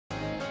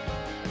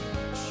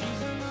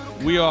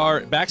We are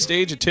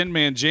backstage at 10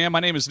 Man Jam. My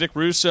name is Nick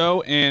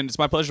Russo, and it's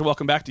my pleasure to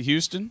welcome back to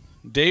Houston,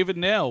 David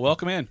Nail.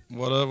 Welcome in.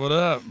 What up? What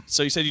up?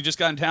 So you said you just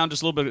got in town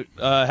just a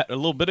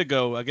little bit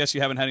ago. I guess you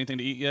haven't had anything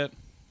to eat yet.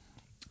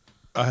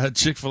 I had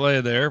Chick Fil A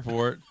at the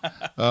airport.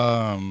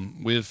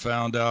 We had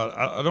found out.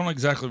 I don't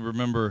exactly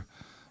remember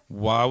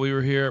why we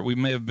were here. We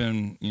may have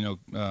been,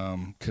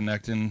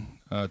 connecting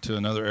to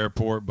another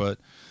airport, but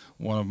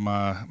one of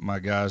my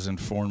guys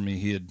informed me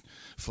he had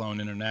flown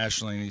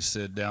internationally, and he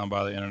said down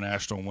by the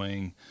international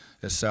wing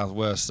at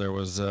Southwest there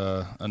was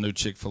a new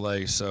Chick Fil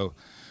A. So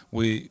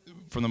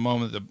from the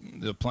moment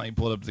the plane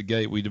pulled up to the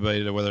gate, we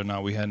debated whether or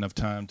not we had enough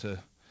time to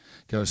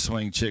go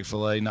swing Chick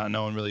Fil A, not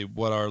knowing really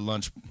what our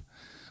lunch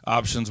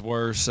options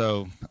were.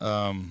 So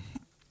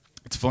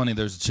it's funny,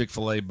 there's a Chick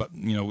Fil A, but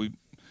we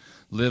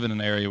live in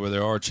an area where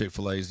there are Chick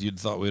Fil A's. You'd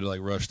thought we'd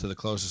like rush to the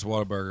closest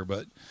Whataburger,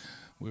 but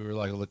we were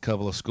like a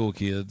couple of school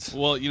kids.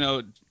 Well,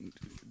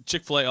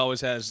 Chick Fil A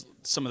always has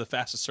some of the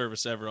fastest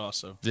service ever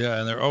also. Yeah,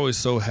 and they're always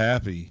so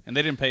happy. And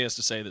they didn't pay us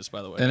to say this,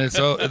 by the way. And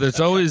it's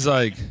always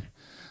like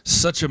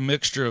such a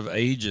mixture of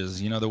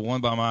ages. The one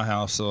by my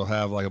house, they'll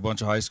have like a bunch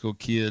of high school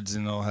kids,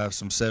 and they'll have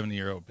some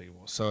 70-year-old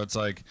people. So it's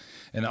like,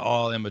 and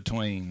all in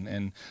between.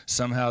 And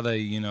somehow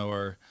they,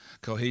 are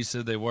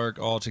cohesive. They work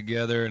all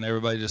together, and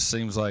everybody just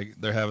seems like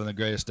they're having the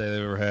greatest day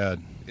they've ever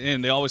had.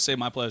 And they always say,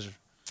 "My pleasure."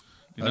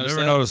 I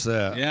never noticed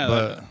that. Yeah,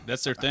 but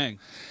that's their thing.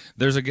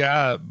 There's a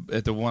guy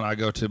at the one I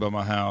go to by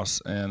my house,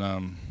 and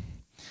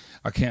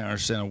I can't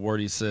understand a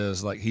word he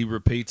says. Like, he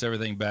repeats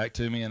everything back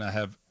to me, and I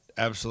have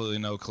absolutely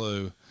no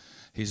clue.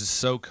 He's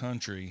so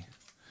country,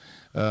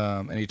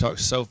 and he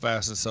talks so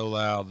fast and so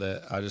loud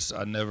that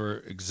I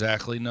never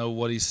exactly know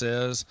what he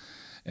says,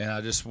 and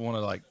I just want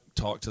to like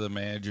talk to the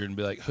manager and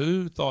be like,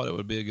 who thought it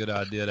would be a good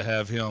idea to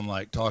have him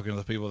like talking to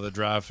the people that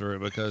drive through it,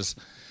 because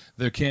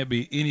there can't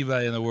be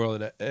anybody in the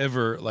world that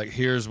ever like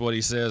hears what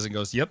he says and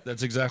goes, yep,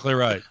 that's exactly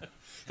right.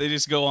 They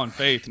just go on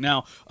faith.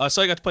 Now,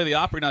 so I got to play the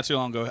Opry not too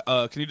long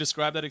ago. Can you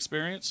describe that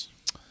experience?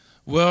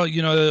 Well,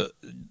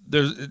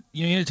 there's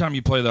anytime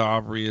you play the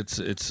Opry, it's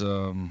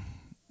a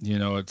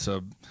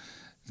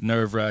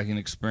nerve-wracking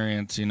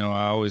experience.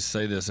 I always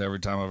say this every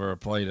time I've ever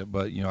played it,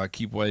 but I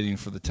keep waiting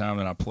for the time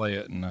that I play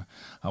it, and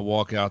I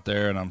walk out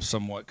there and I'm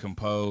somewhat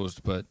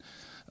composed, but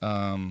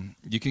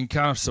you can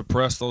kind of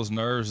suppress those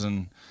nerves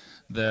and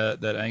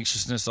that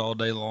anxiousness all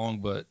day long,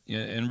 but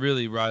and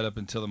really right up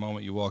until the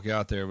moment you walk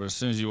out there. But as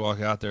soon as you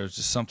walk out there, it's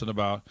just something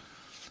about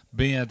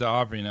being at the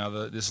Opry. Now,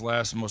 this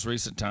most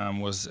recent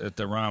time was at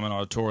the Ryman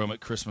Auditorium at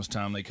Christmas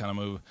time. They kind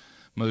of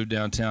moved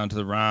downtown to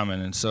the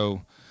Ryman, and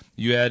so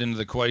you add into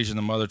the equation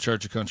the Mother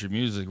Church of Country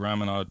Music,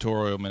 Ryman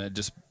Auditorium, and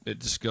it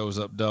just goes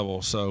up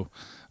double. So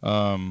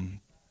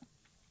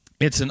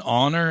it's an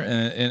honor,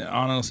 and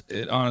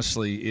it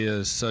honestly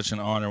is such an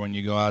honor when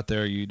you go out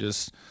there. You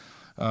just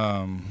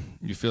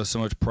you feel so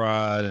much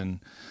pride,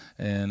 and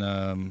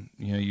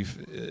you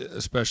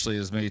especially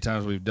as many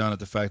times we've done it,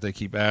 the fact they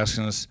keep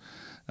asking us.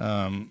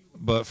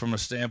 But from a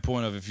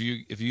standpoint of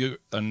if you're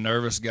a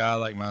nervous guy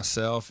like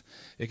myself,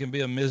 it can be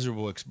a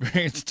miserable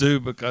experience too,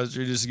 because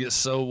you just get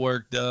so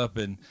worked up,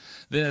 and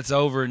then it's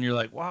over and you're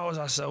like, why was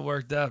I so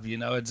worked up?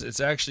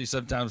 It's actually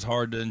sometimes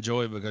hard to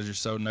enjoy because you're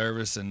so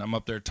nervous, and I'm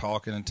up there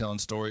talking and telling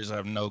stories. I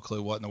have no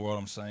clue what in the world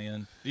I'm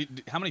saying.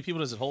 How many people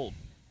does it hold?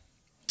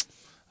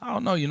 I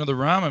don't know. The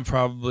Ryman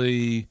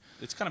probably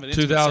it's kind of an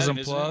 2,000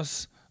 setting,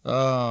 plus.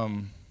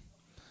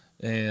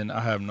 And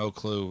I have no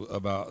clue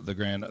about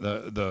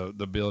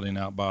the building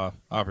out by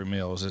Opry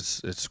Mills.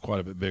 It's quite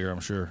a bit bigger, I'm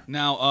sure.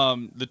 Now,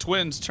 the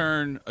twins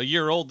turn a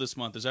year old this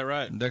month. Is that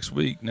right? Next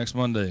week, next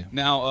Monday.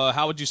 Now,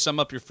 how would you sum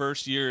up your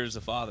first year as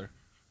a father?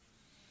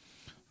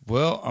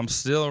 Well, I'm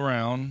still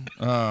around,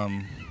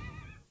 and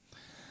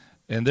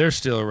they're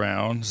still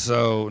around.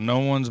 So no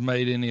one's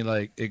made any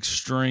like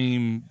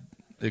extremely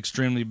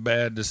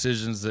bad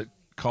decisions that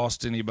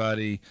cost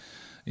anybody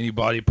any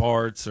body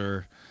parts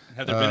or.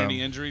 Have there been any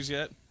injuries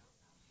yet?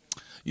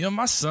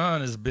 My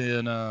son has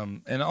been,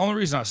 and the only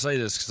reason I say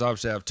this is because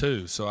obviously I have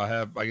two, so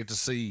I get to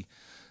see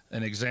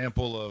an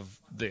example of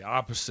the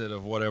opposite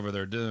of whatever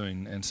they're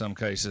doing in some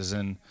cases,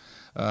 and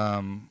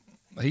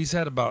he's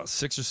had about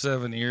 6 or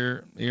 7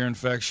 ear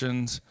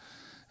infections,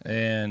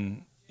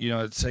 and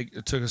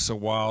it took us a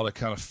while to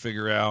kind of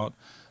figure out.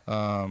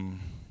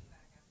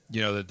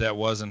 That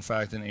was in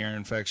fact an ear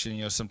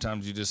infection.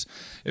 Sometimes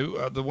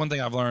the one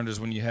thing I've learned is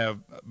when you have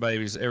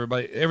babies, you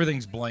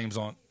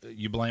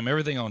blame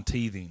everything on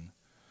teething.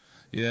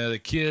 The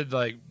kid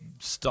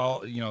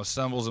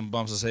stumbles and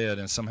bumps his head,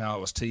 and somehow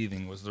it was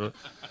teething was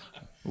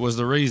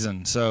the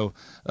reason. So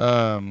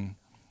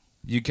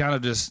you kind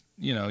of just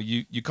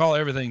you call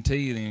everything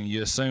teething, and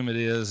you assume it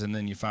is, and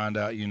then you find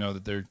out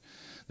that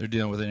they're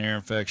dealing with an ear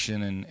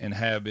infection and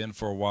have been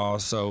for a while.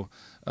 So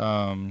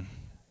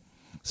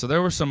so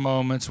there were some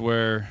moments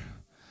where,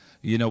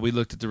 we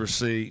looked at the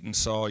receipt and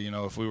saw,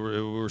 if we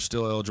were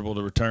still eligible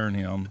to return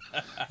him.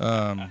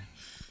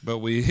 But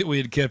we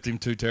had kept him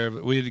too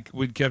terrible.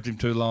 We'd kept him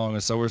too long,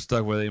 and so we're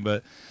stuck with him.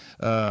 But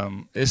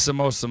it's the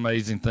most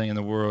amazing thing in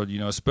the world,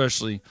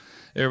 especially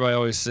everybody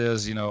always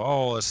says, you know,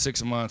 oh, at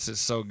 6 months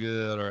it's so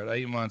good, or at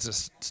 8 months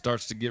it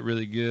starts to get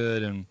really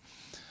good. And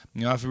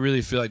you know, I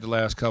really feel like the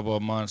last couple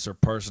of months their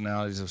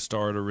personalities have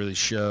started to really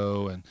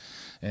show,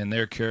 and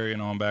they're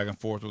carrying on back and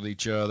forth with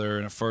each other.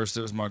 And at first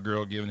it was my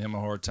girl giving him a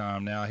hard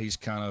time. Now he's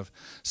kind of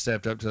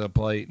stepped up to the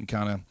plate and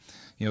kind of,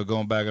 you know,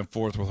 going back and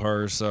forth with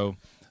her. So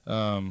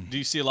do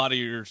you see a lot of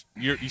you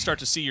start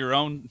to see your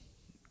own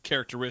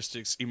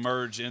characteristics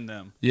emerge in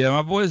them? Yeah,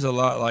 my boy's a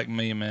lot like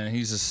me, man.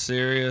 He's a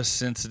serious,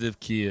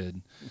 sensitive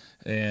kid.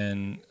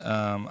 And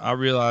I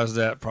realized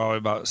that probably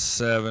about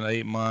 7,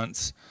 8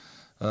 months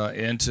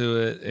into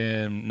it,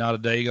 and not a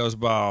day goes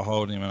by I'll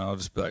hold him and I'll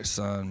just be like,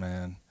 son,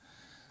 man,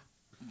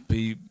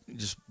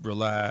 just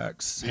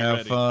relax, have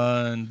ready.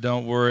 fun,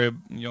 don't worry,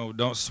 you know,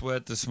 don't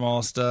sweat the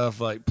small stuff.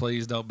 Like,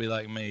 please don't be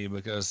like me,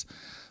 because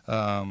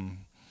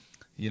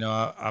you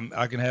know,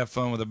 I can have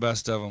fun with the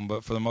best of them,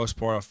 but for the most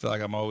part I feel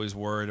like I'm always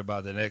worried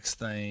about the next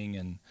thing,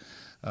 and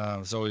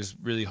it's always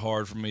really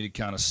hard for me to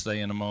kind of stay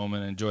in the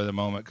moment and enjoy the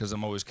moment, because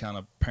I'm always kind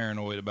of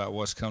paranoid about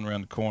what's coming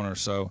around the corner.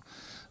 So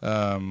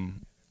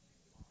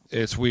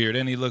it's weird,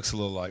 and he looks a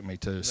little like me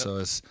too. Yep. So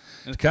it's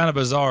kind of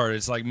bizarre.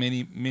 It's like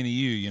mini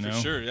you know.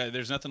 For sure, yeah.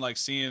 There's nothing like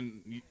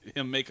seeing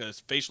him make a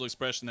facial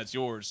expression that's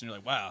yours, and you're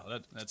like, wow,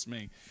 that's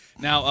me.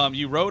 Now,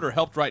 you wrote or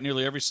helped write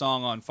nearly every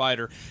song on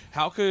Fighter.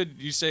 How could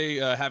you say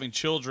having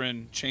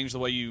children change the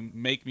way you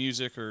make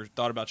music or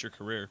thought about your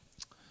career?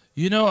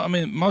 You know, I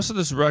mean, most of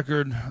this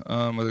record,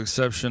 with the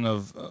exception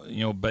of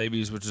you know,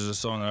 Babies, which is a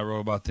song that I wrote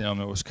about them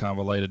that was kind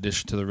of a late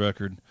addition to the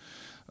record,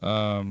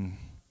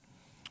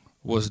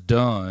 was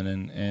done,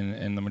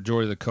 and the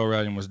majority of the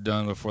co-writing was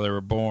done before they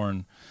were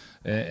born.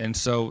 And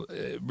so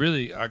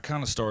really I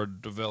kind of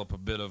started to develop a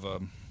bit of a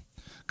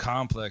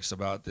complex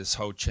about this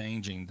whole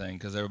changing thing,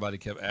 because everybody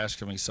kept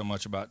asking me so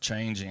much about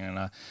changing, and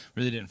I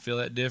really didn't feel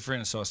that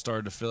different. And so I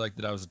started to feel like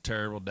that I was a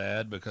terrible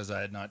dad because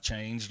I had not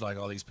changed like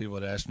all these people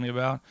had asked me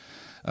about.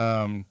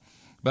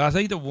 But I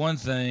think the one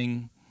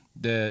thing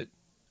that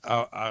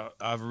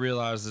I've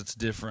realized that's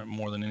different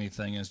more than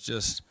anything is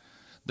just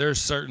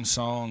there's certain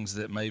songs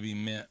that maybe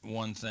meant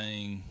one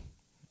thing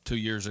 2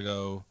 years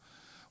ago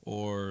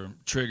or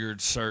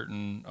triggered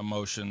certain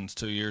emotions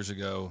 2 years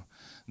ago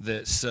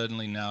that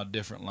suddenly now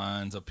different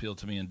lines appeal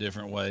to me in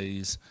different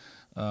ways.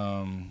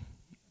 And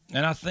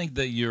I think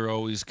that you're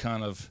always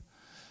kind of,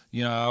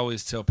 you know, I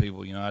always tell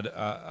people, you know,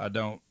 I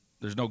don't,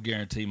 there's no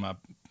guarantee my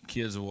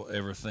kids will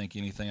ever think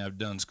anything I've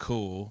done is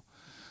cool,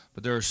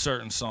 but there are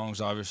certain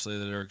songs obviously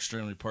that are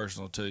extremely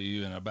personal to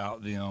you and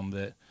about them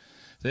that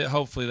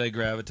hopefully they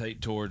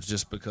gravitate towards,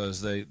 just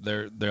because they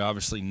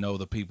obviously know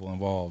the people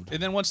involved.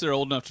 And then once they're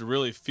old enough to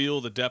really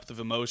feel the depth of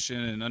emotion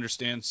and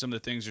understand some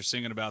of the things you're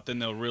singing about, then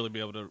they'll really be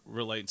able to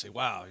relate and say,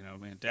 wow, you know,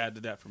 man, Dad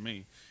did that for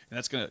me. And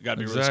that's got to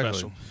be really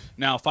special.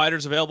 Now,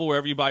 Fighter's available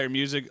wherever you buy your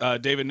music.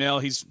 David Nail,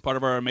 he's part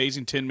of our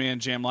amazing 10-man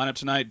jam lineup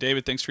tonight.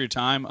 David, thanks for your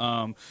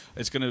time.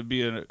 It's going to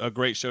be a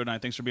great show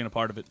tonight. Thanks for being a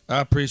part of it. I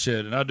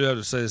appreciate it. And I do have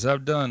to say this.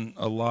 I've done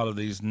a lot of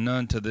these,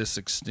 none to this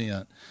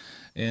extent.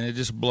 And it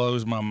just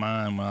blows my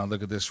mind when I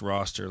look at this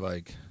roster.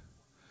 Like,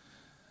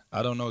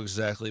 I don't know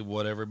exactly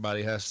what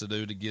everybody has to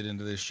do to get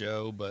into this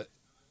show, but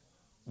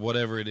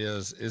whatever it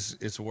is,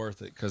 it's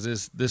worth it, because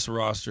this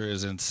roster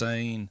is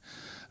insane.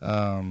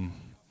 I'm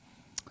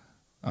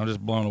just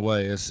blown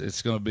away.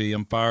 It's going to be,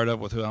 I'm fired up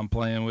with who I'm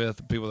playing with,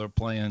 the people that are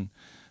playing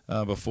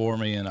before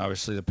me, and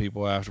obviously the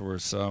people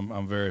afterwards. So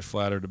I'm very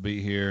flattered to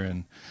be here,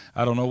 and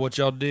I don't know what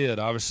y'all did.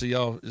 Obviously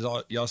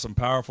y'all some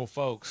powerful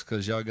folks,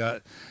 because y'all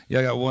got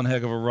one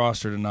heck of a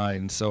roster tonight,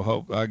 and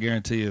so I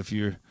guarantee you if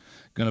you're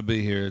going to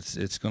be here,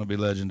 it's going to be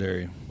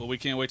legendary. Well, we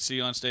can't wait to see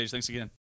you on stage. Thanks again.